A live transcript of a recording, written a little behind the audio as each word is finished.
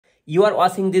You are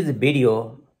watching this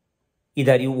video,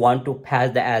 either you want to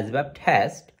pass the Asvab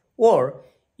test or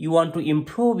you want to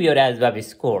improve your Asvab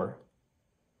score.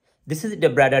 This is the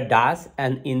brother Das,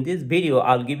 and in this video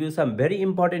I'll give you some very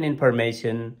important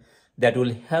information that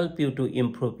will help you to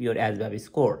improve your Asvab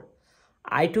score.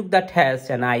 I took the test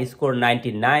and I scored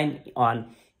 99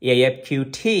 on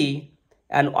AFQT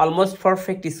and almost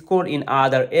perfect score in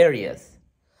other areas.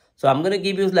 So I'm going to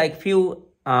give you like few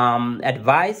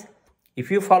advice. If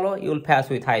you follow, you will pass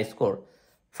with high score.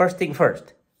 First thing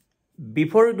first,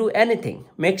 before you do anything,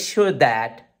 make sure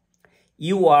that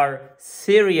you are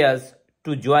serious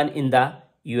to join in the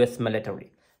US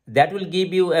military. That will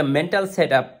give you a mental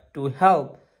setup to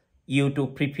help you to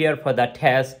prepare for the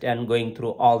test and going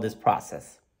through all this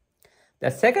process.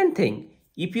 The second thing,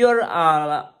 if you're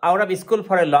out of school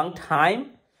for a long time,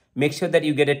 make sure that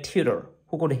you get a tutor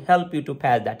who could help you to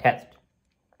pass the test.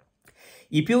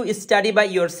 If you study by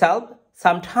yourself,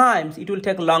 sometimes it will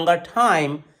take longer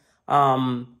time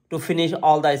to finish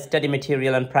all the study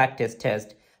material and practice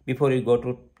test before you go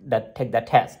to take the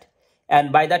test.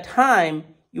 And by that time,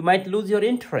 you might lose your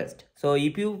interest. So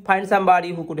if you find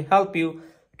somebody who could help you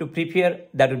to prepare,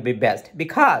 that would be best.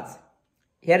 Because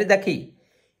here is the key.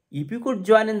 If you could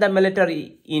join in the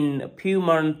military in a few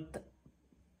months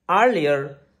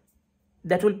earlier,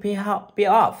 that will pay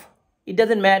off. It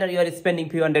doesn't matter you are spending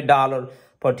few $100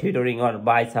 for tutoring or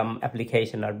buy some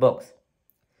application or books.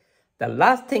 The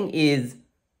last thing is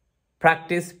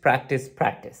practice, practice,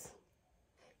 practice.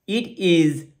 It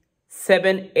is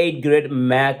 7th-8th grade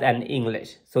math and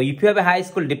English. So if you have a high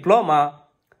school diploma,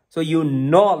 so you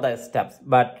know all the steps.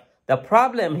 But the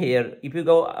problem here, if you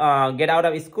go get out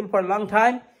of school for a long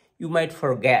time, you might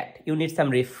forget. You need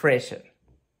some refresher.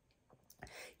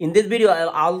 In this video,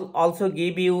 I'll also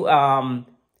give you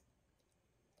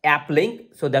app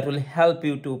link, so that will help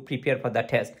you to prepare for the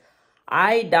test.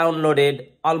 I downloaded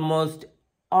almost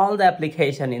all the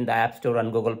application in the App Store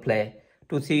and Google Play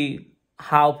to see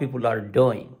how people are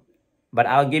doing. But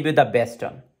I'll give you the best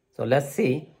one. So let's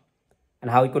see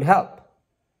and how it could help.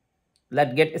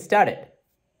 Let's get started.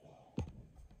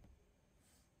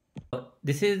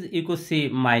 This is, you could see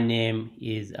my name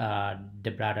is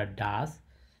Debrada Das,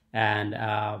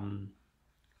 and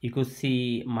you could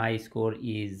see my score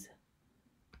is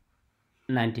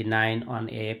 99 on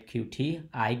AFQT.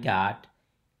 I got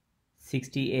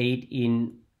 68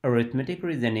 in arithmetic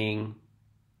reasoning,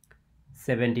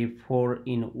 74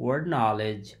 in word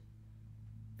knowledge,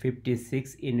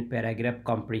 56 in paragraph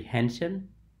comprehension,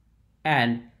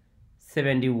 and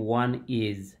 71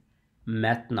 is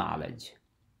math knowledge.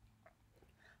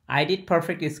 I did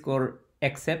perfect score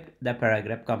except the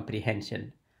paragraph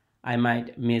comprehension. I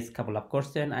might miss a couple of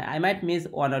questions. I might miss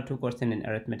 1 or 2 questions in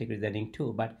arithmetic reasoning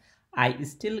too, but I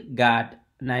still got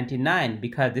 99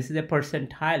 because this is a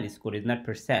percentile score, it's not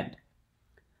percent.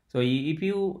 So if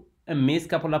you miss a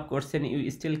couple of questions,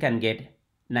 you still can get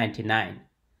 99.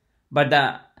 But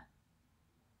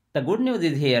the good news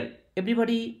is here,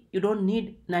 everybody, you don't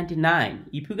need 99.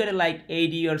 If you get like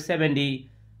 80 or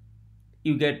 70,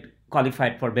 you get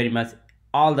qualified for very much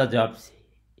all the jobs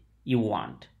you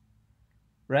want,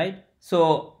 right?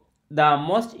 So the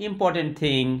most important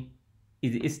thing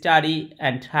is study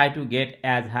and try to get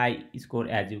as high score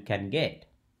as you can get.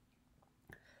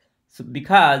 So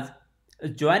because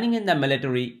joining in the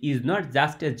military is not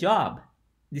just a job,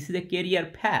 this is a career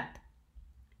path.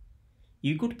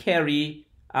 You could carry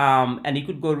and you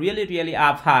could go really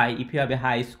up high if you have a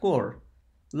high score.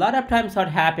 A lot of times what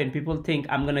happens, people think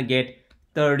I'm gonna get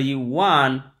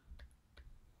 31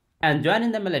 and join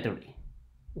in the military.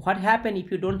 What happens if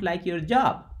you don't like your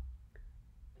job?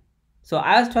 So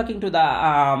I was talking to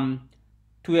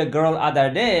a girl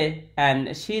other day,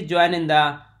 and she joined in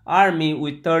the army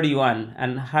with 31,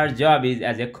 and her job is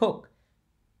as a cook.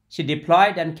 She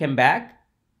deployed and came back,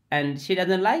 and she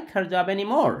doesn't like her job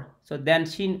anymore. So then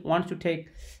she wants to take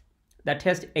the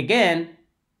test again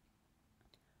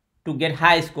to get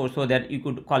high score so that you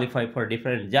could qualify for a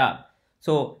different job.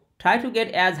 So try to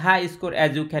get as high score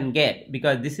as you can get,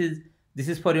 because this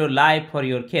is for your life, for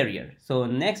your career. So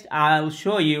next I'll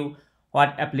show you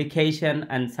what application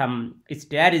and some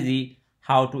strategy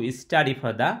how to study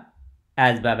for the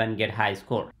Asvab and get high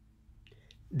score.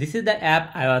 This is the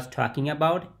app I was talking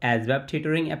about, Asvab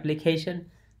tutoring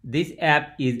application. This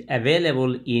app is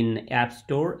available in App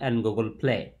Store and Google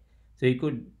Play. So you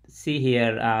could see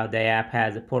here the app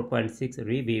has 4.6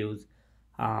 reviews,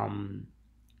 and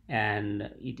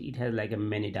it has like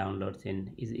many downloads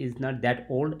in. It's not that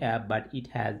old app, but it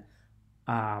has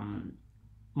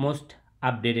most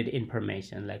updated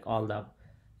information, like all the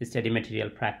study material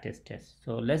practice tests.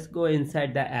 So let's go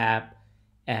inside the app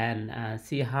and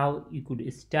see how you could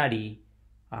study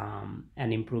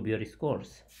and improve your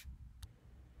scores.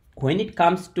 When it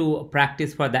comes to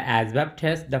practice for the Asvab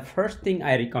test, the first thing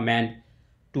I recommend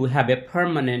to have a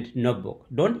permanent notebook.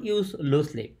 Don't use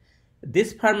loose leaf.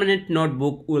 This permanent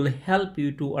notebook will help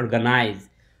you to organize.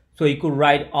 So you could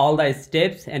write all the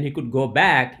steps and you could go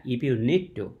back if you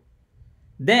need to.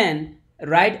 Then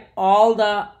write all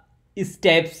the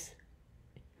steps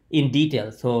in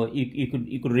detail so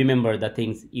you could remember the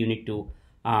things you need to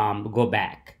go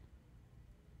back.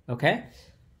 Okay,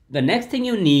 the next thing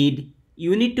you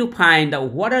need to find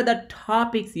out what are the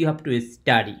topics you have to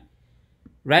study,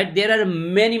 right? There are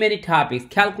many topics.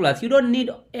 Calculus, you don't need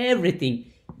everything.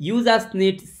 You just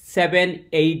need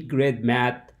 7-8 grade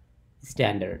math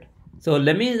standard. So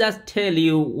let me just tell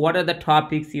you what are the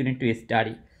topics you need to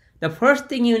study. The first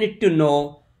thing you need to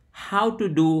know how to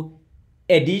do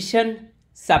addition,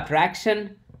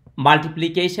 subtraction,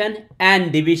 multiplication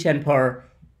and division for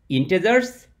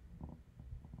integers,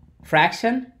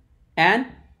 fraction and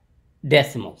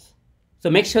decimals. So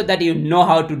make sure that you know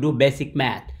how to do basic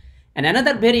math. And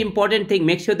another very important thing,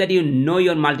 make sure that you know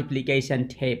your multiplication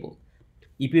table.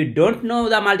 If you don't know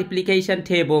the multiplication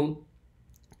table,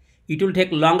 it will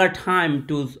take longer time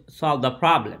to solve the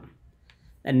problem.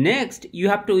 And next, you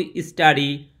have to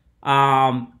study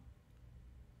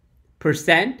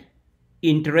percent,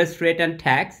 interest rate and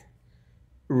tax,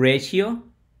 ratio,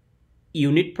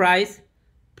 unit price,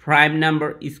 prime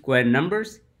number, square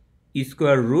numbers,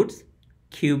 square roots,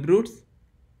 cube roots,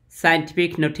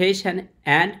 scientific notation,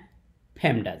 and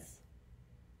PEMDAS.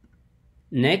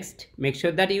 Next, make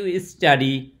sure that you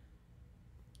study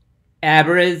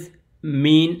average,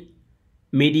 mean,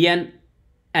 median,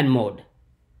 and mode,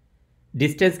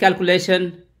 distance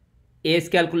calculation, age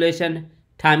calculation,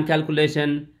 time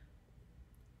calculation,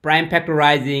 prime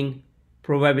factorizing,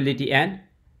 probability, and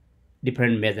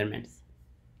different measurements.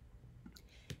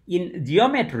 In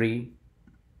geometry,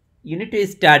 you need to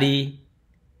study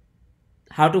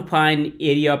how to find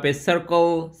area of a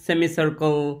circle,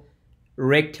 semicircle,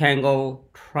 rectangle,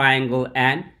 triangle,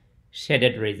 and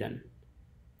shaded region.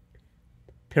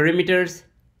 Perimeters,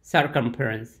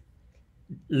 circumference.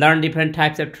 Learn different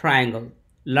types of triangle.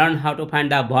 Learn how to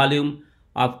find the volume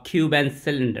of cube and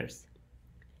cylinders.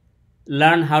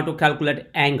 Learn how to calculate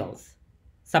angles.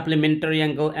 Supplementary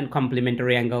angle and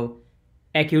complementary angle.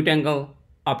 Acute angle,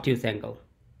 obtuse angle.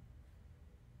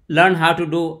 Learn how to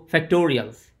do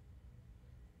factorials.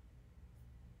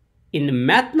 In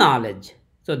math knowledge,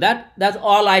 so that's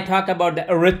all I talk about, the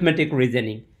arithmetic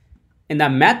reasoning. In the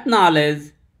math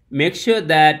knowledge, make sure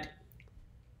that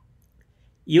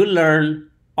you learn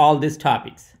all these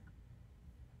topics.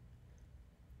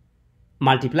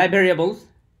 Multiply variables,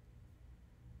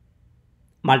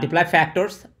 multiply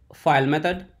factors, FOIL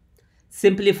method,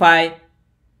 simplify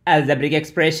algebraic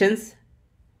expressions,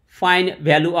 find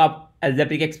value of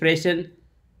algebraic expression,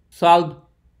 solve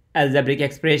algebraic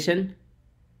expression,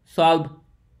 solve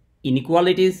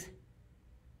inequalities,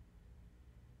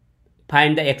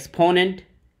 find the exponent,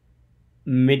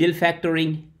 middle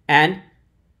factoring, and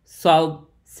solve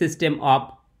system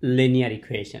of linear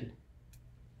equation.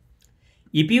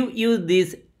 If you use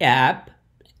this app,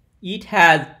 it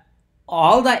has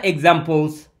all the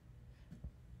examples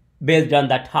based on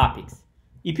the topics.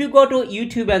 If you go to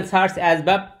YouTube and search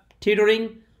Asvab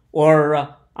tutoring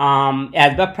or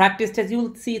Asvab practice test, you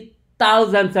will see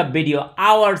thousands of video,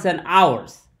 hours and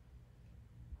hours.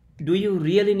 Do you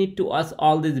really need to watch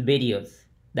all these videos?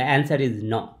 The answer is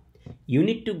no. You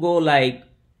need to go like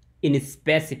in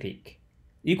specific.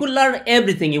 You could learn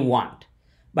everything you want,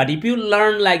 but if you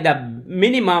learn like the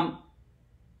minimum,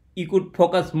 you could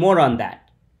focus more on that.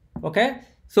 Okay,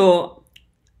 so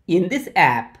in this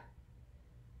app,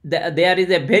 there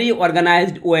is a very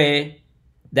organized way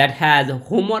that has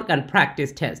homework and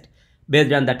practice test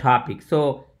based on the topic.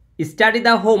 So study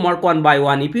the homework one by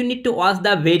one. If you need to watch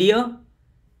the video,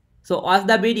 so watch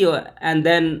the video and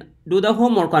then do the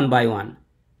homework one by one.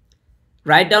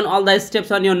 Write down all the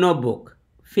steps on your notebook.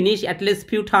 Finish at least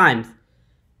few times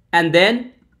and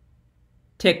then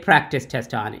take practice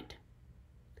test on it.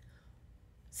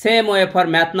 Same way for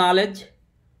math knowledge.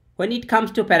 When it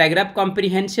comes to paragraph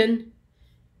comprehension,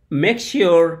 make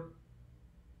sure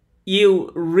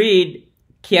you read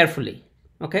carefully.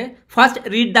 Okay, first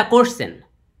read the question.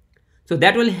 So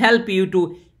that will help you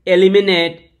to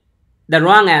eliminate the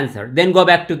wrong answer. Then go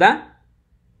back to the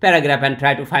paragraph and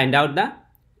try to find out the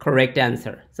correct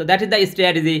answer. So that is the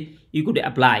strategy you could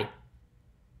apply.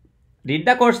 Read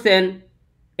the question,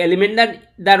 eliminate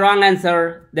the wrong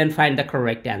answer, then find the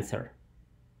correct answer.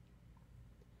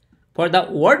 For the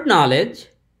word knowledge,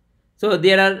 So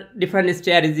there are different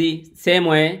strategies, same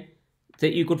way. So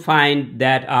you could find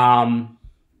that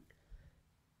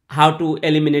how to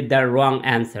eliminate the wrong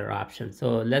answer option.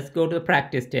 So let's go to the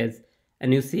practice test,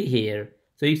 and you see here.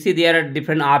 So you see there are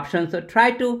different options. So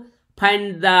try to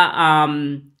find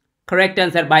the correct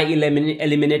answer by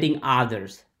eliminating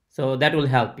others. So that will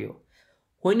help you.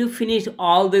 When you finish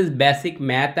all this basic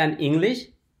math and English,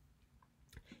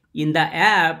 in the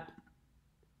app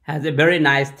has a very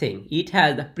nice thing. It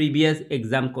has the previous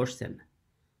exam question.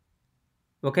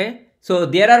 Okay, so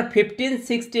there are 15,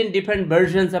 16 different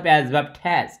versions of Asvab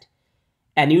test,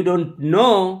 and you don't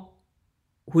know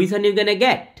which one you're gonna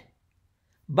get.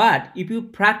 But if you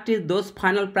practice those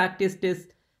final practice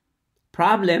test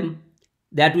problem,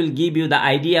 that will give you the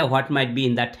idea what might be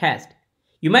in that test.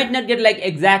 You might not get like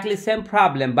exactly same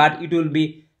problem, but it will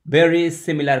be very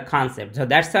similar concept. So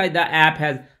that's why the app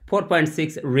has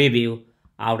 4.6 review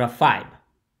out of 5.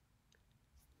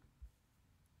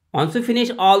 Once you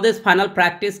finish all this final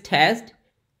practice test,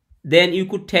 then you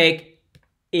could take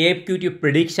AFQT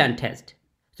prediction test.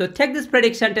 So take this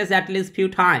prediction test at least few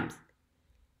times.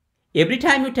 Every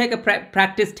time you take a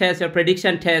practice test or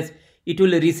prediction test, it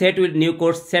will reset with new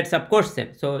course sets of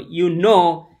questions. So you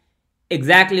know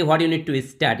exactly what you need to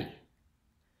study.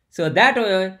 So that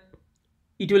way,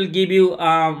 it will give you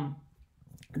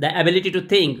the ability to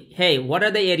think, hey, what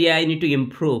are the area I need to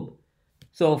improve?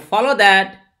 So follow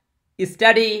that,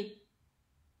 study,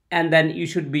 and then you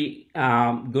should be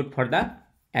good for the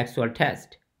actual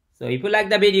test. So if you like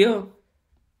the video,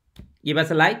 give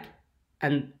us a like,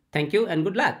 and thank you and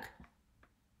good luck.